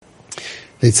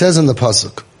It says in the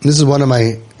pasuk, this is one of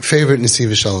my favorite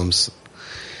Nesivas Shaloms.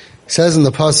 It says in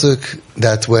the pasuk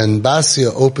that when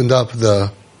Basia opened up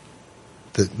the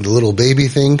little baby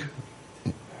thing,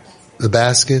 the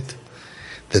basket,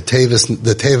 the tevas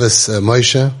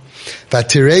Moshe,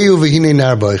 v'tireyu v'hinei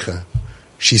nar boicha.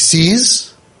 She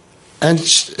sees, and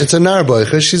it's a nar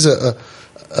boicha. She's a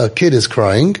kid is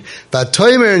crying.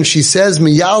 V'toimer, and she says,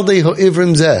 miyaldei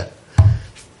ho'ivrim zeh.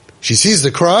 She sees the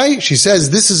cry. She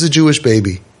says, "This is a Jewish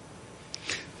baby."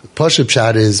 The Pashup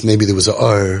Pshat is maybe there was a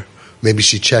or, maybe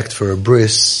she checked for a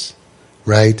bris,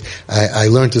 right? I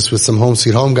learned this with some Home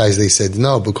Sweet Home guys. They said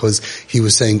no because he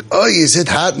was saying, "Oh, is it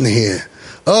hot in here?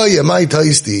 Oh, you might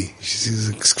tasty."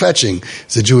 She's scratching.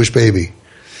 It's a Jewish baby. He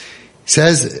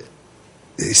says,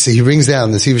 so he brings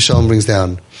down. The Nesivas Shalom brings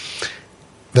down.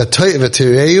 And from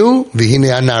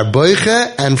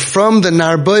the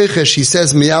narboicha, she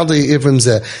says,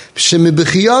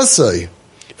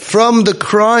 from the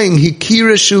crying,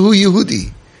 hikira shehu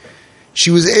Yehudi.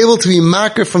 She was able to be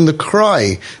makar from the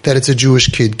cry that it's a Jewish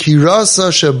kid.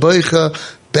 Kirasa shaboicha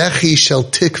bechi shel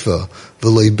tikva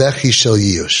v'loi bechi shel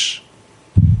yush.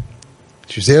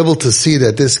 She was able to see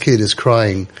that this kid is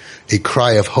crying a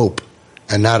cry of hope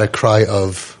and not a cry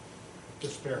of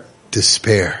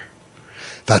despair.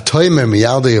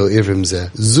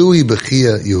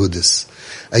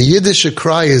 A Yiddish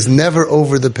cry is never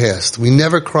over the past. We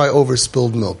never cry over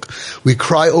spilled milk. We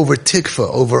cry over tikva,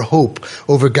 over hope,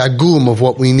 over gagum of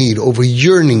what we need, over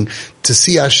yearning to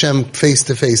see Hashem face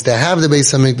to face, to have the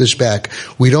Beis HaMikdash back.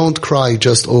 We don't cry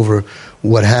just over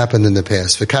what happened in the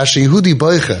past. V'kasha Yehudi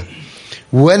boicha.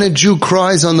 When a Jew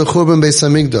cries on the Churban Beis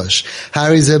HaMikdash,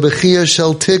 hari ze bechia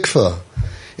shel tikva.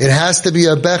 It has to be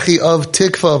a bechi of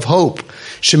tikva, of hope.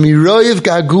 Shemiroyev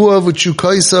gaguav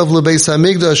v'chukaisav lebeis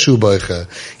hamikdash u'boicha.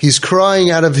 He's crying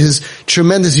out of his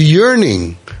tremendous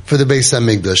yearning for the Beis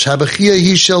Hamikdash. Habechia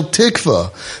he shel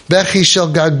tikva, bechi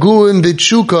shel gaguim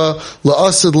v'chuka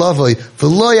la'asad lavoi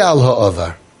v'lo yal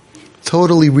ha'avar.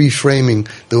 Totally reframing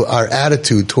our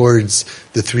attitude towards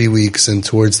the 3 weeks and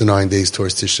towards the 9 days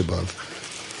towards Tisha B'Av.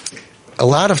 A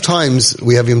lot of times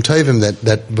we have Yom Tovim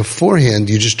that beforehand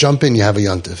you just jump in, you have a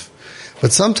Yontif.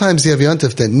 But sometimes you have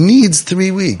Yontif that needs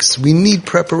 3 weeks. We need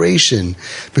preparation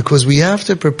because we have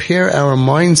to prepare our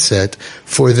mindset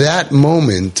for that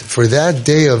moment, for that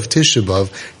day of Tisha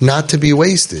B'Av, not to be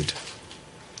wasted.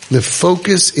 The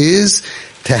focus is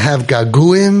to have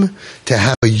gaguim, to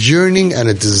have a yearning and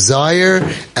a desire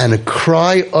and a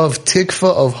cry of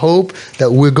tikva, of hope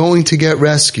that we're going to get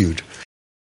rescued.